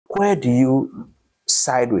where do you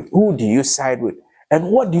side with? Who do you side with?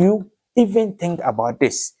 And what do you even think about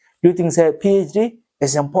this? Do you think that PhD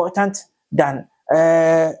is important than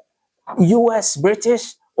US,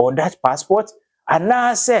 British, or Dutch passport? And now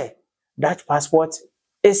I say Dutch passport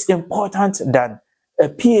is important than a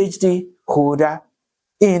PhD holder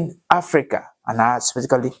in Africa, and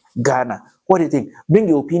specifically Ghana. What do you think? Bring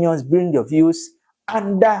your opinions, bring your views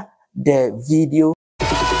under the video.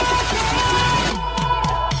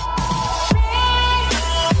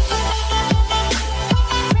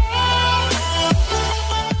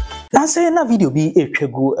 Now say na video be a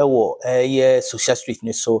twegu ewo social street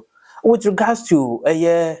ni so with regards to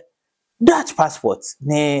Dutch passport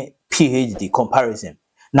ne PhD comparison.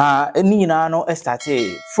 Na ni nyina no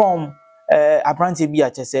started from apprentice bi a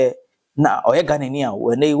chese na oye Ghanaian a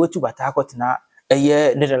we na wetu bata akotena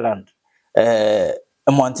Netherlands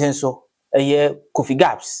mountain so Kofi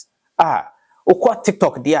Gabs okwa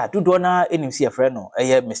TikTok dia dodo na enimsi e friend no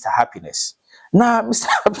Mr Happiness. Na Mr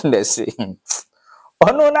Happiness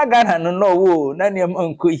ono na Ghana no wo na niam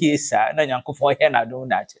anko yesa na nyankofo he na do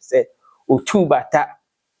na chese otu bata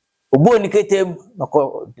obo ni ketem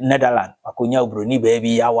noko Netherlands akonya obroni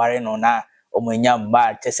baby ya ware no na omanya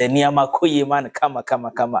mba chese niam akoye man kama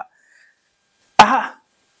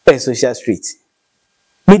social street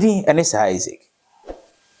midi Anisa Isaac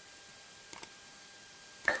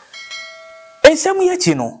ensam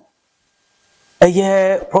yachi no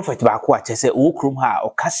prophet ba ko ache se wo krum ha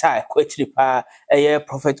okasa ekwachiri pa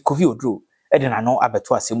prophet Kofi Oduro edena no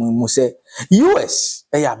abeto asemu mu se US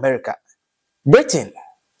America Britain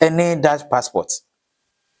any Dutch passport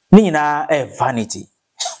ni nyina vanity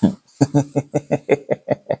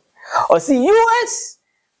or see US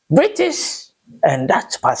British and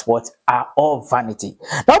Dutch passport are all vanity.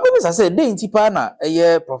 Now people say dey ntipa na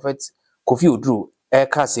prophet Kofi Oduro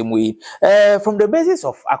from the basis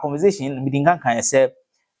of our conversation, Midingan can say,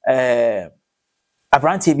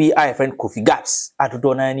 apparently be a friend Kofi Gabs. I don't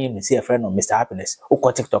know any see a friend of Mr. Happiness.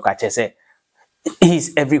 Who TikTok I say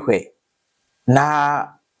he's everywhere.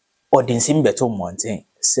 Now, or the same better mountain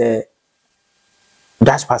say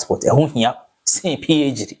Dutch passport. I won't hear say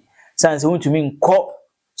PhD. Since want to mean call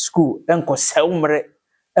school and call selmre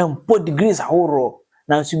and put degrees a horror.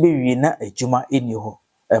 Now to be na a juma in your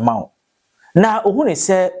amount. Na ohune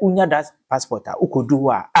se unya that passport a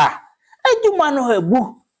ukodu ejuma no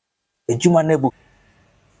hebu ejuma na ebu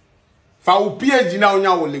fa u PhD na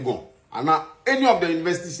unya wo Legon ana any of the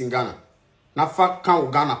universities in Ghana na fa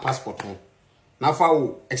kan Ghana passport no na fa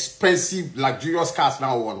o expensive luxurious cars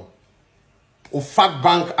na wo no o fat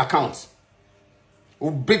bank account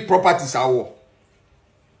o big properties awo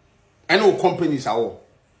and o companies awo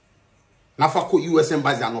na fa ko US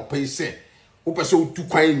embassy no pay say o pese o tu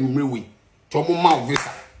kwan numrewe Tomo Mount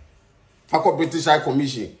visa. Fako British High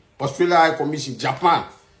Commission, Australia High Commission, Japan,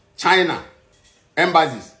 China,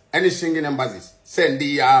 embassies, any Schengen embassies. Send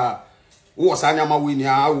the what's anyama win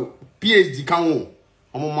PhD can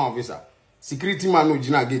Tomo Mount visa. Security man no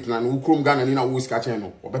jina gate na ukrom Ghana ni na wo ska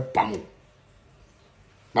cheno obe pamo.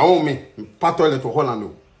 Na wo me pa toilet to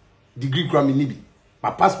Holland degree kra me nibi.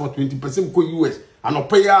 My passport 20% ko US and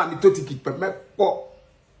pay ya mi to ticket pe me po.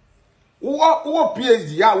 What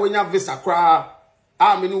PhD ya when you visa cry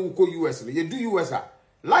many will go US. You do US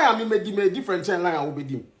lie me me different chain line will be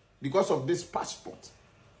dim because of this passport.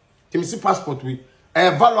 Can see passport with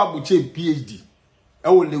a valuable chain PhD. I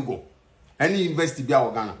will Lego. Any university be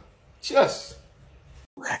our Ghana. Cheers.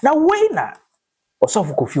 Now when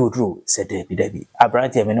Osofu Kofi Oduro said Debbie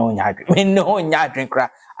Abrante me no nya drink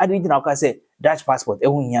cra I didn't know say Dutch passport e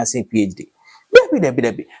hu nya say PhD.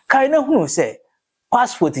 Debbie kind of who say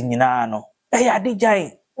passport nyina no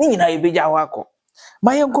adejan ni nyina ebeja wako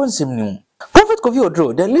mayen konsem ni Prophet Kofi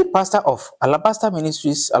Oduro, the lead pastor of Alabaster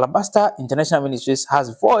International Ministries,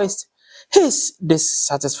 has voiced his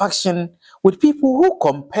dissatisfaction with people who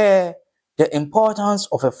compare the importance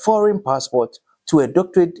of a foreign passport to a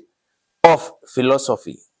doctorate of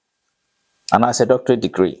philosophy and as a doctorate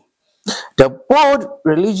degree. The bold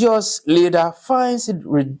religious leader finds it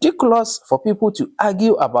ridiculous for people to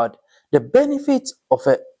argue about the benefits of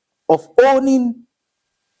owning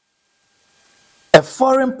a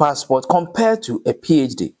foreign passport compared to a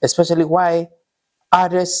PhD, especially why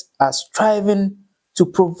others are striving to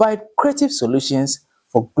provide creative solutions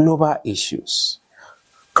for global issues.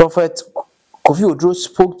 Prophet Kofi Oduro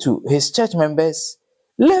spoke to his church members,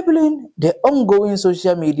 labeling the ongoing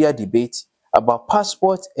social media debate about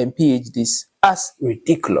passports and PhDs as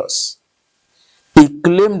ridiculous. He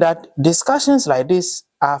claimed that discussions like this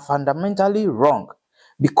are fundamentally wrong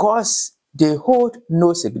because they hold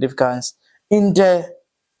no significance in the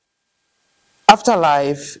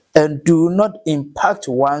afterlife and do not impact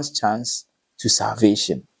one's chance to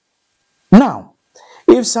salvation. Now,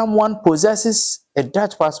 if someone possesses a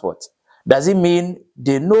Dutch passport, does it mean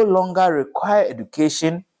they no longer require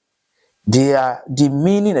education? They are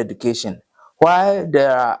demeaning education. While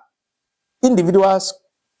there are individuals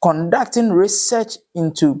conducting research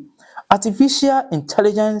into artificial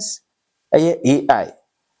intelligence, AI,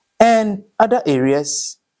 and other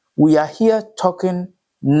areas, we are here talking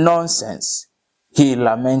nonsense, he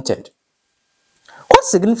lamented. What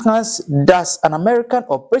significance does an American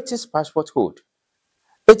or British passport hold?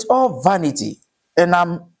 It's all vanity, and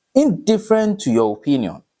I'm indifferent to your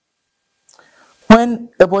opinion. When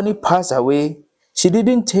Ebony passed away, she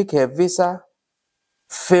didn't take her visa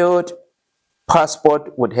failed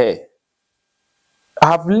passport with her.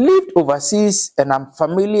 I have lived overseas and I'm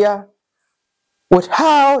familiar with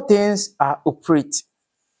how things operate.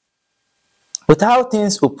 With how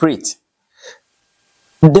things operate.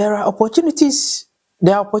 There are opportunities,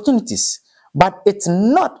 but it's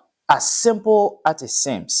not as simple as it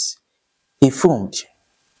seems. He fumed.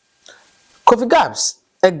 Kofi Gabs,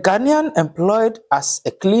 a Ghanaian employed as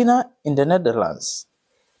a cleaner in the Netherlands,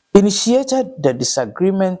 initiated the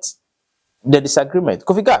disagreement.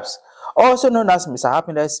 Kofi Gabs, also known as Mr.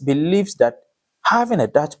 Happiness, believes that having a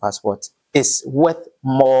Dutch passport is worth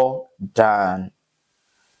more than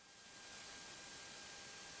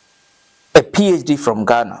a PhD from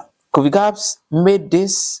Ghana. Kofi Gabs made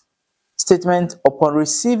this statement upon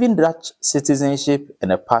receiving Dutch citizenship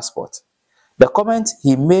and a passport. The comment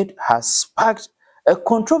he made has sparked a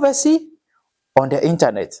controversy on the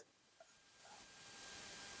internet.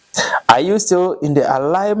 Are you still in the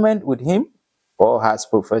alignment with him, or has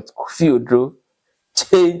Prophet Kofi Oduro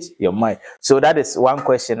changed your mind? So that is one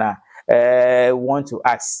question I want to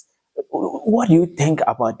ask. What do you think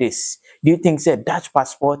about this? Do you think, say, Dutch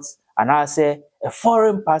passport and I say a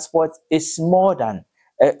foreign passport is more than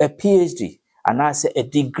a PhD and I say a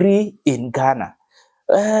degree in Ghana?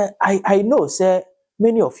 I know, say,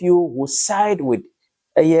 many of you will side with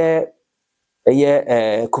Kofi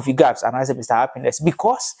Gabs and I say Mr. Happiness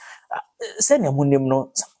because send your money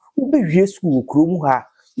no ube school krum ha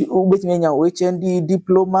ubetimi nya HND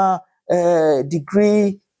diploma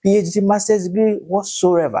degree PhD master's degree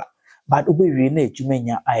whatsoever but ube na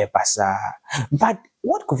ejumenya ayepasa. But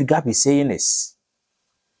what Kofi Gabs is saying is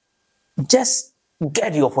just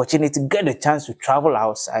get the opportunity, get the chance to travel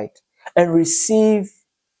outside and receive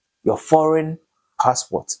your foreign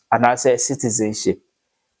passport and as a citizenship,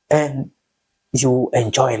 and you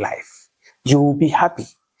enjoy life. You will be happy.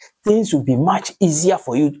 Things will be much easier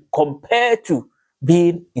for you compared to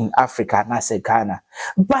being in Africa and as a Ghana.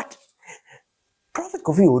 But Prophet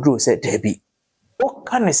Kofi Oduro said, Debbie, what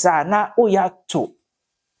can I say na oya to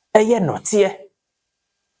eye notie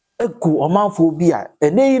egu omanfobia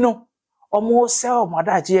ene no omo sell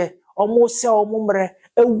madaje omo sell mumre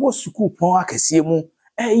ewo suku pon akese mu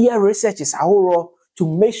eye researches ahoro to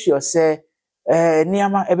make sure say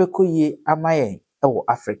niama ebekoye amaye ewo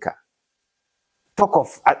Africa. Talk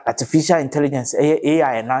of artificial intelligence,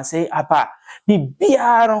 AI, and I say, Apa,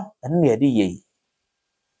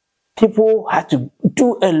 people had to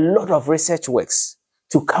do a lot of research works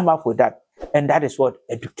to come up with that, and that is what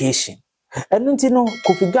education. And you know,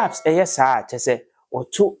 Kofi Gabs, yes, I say, or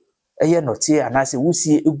two, not here, and I say, we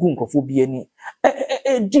see a gunkophobia ni,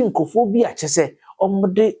 a ginkophobia, say,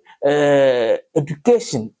 on the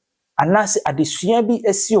education, and I say, at the Siabi,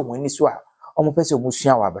 a seal when it's well, on the person who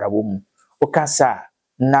shall have okasa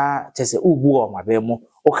na chese ubu o mabemo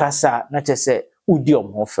okasa na chese udi o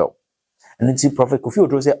mofel nti Prophet Kofi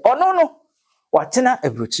Oduro say oh no watena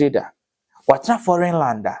ebrochida watena foreign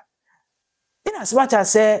lander in as much as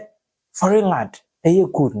say foreign land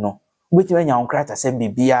good no with when you crata say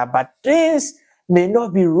bibia, but things may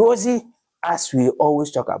not be rosy as we always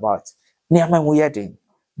talk about niama mu yedin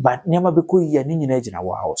but niama be ko ye ni nyina gina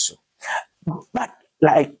wa also. But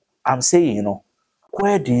like I'm saying, you know,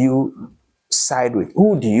 where do you side with?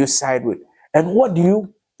 Who do you side with? And what do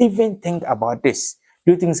you even think about this?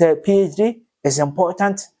 Do you think say PhD is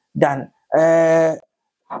important than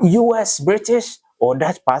US, British, or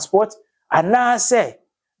Dutch passport? And now I say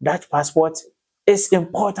Dutch passport is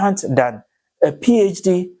important than a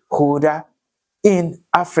PhD holder in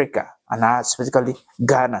Africa, and now specifically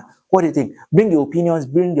Ghana. What do you think? Bring your opinions,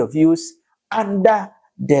 bring your views under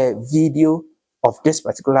the video of this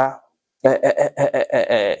particular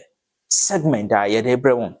segment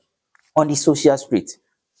on the social street.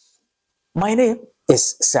 My name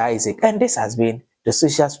is Sir Isaac, and this has been the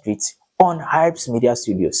Social Street on Hypes Media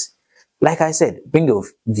Studios. Like I said, bring your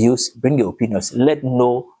views, bring your opinions. Let me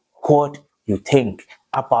know what you think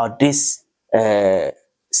about this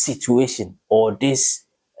situation or this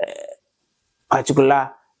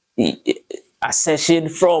particular assertion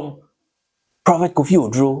from Prophet Kofi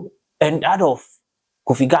Oduro and that of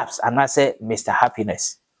Kofi Gabs, and I say Mr.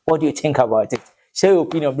 Happiness. What do you think about it? Share your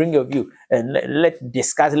opinion, bring your view, and let's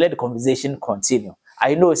discuss, let the conversation continue.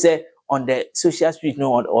 I know, say, on the social street,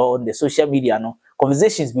 no, or on the social media, no,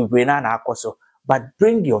 conversations be bring on also, but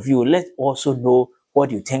bring your view. Let's also know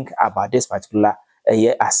what you think about this particular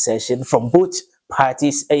assertion from both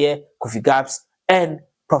parties, Kofi Gabs and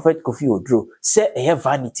Prophet Kofi Oduro. Say,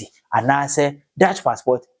 Vanity, and I say Dutch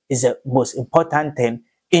passport is the most important thing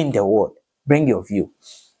in the world. Bring your view.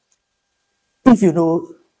 If you know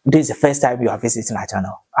this is the first time you are visiting our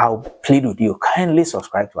channel, I'll plead with you, kindly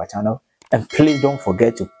subscribe to our channel, and please don't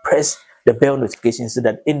forget to press the bell notification so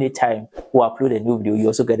that anytime we upload a new video, you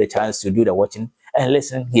also get a chance to do the watching and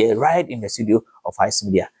listening here right in the studio of Ice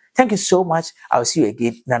Media. Thank you so much. I'll see you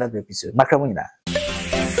again in another episode. Makramunina.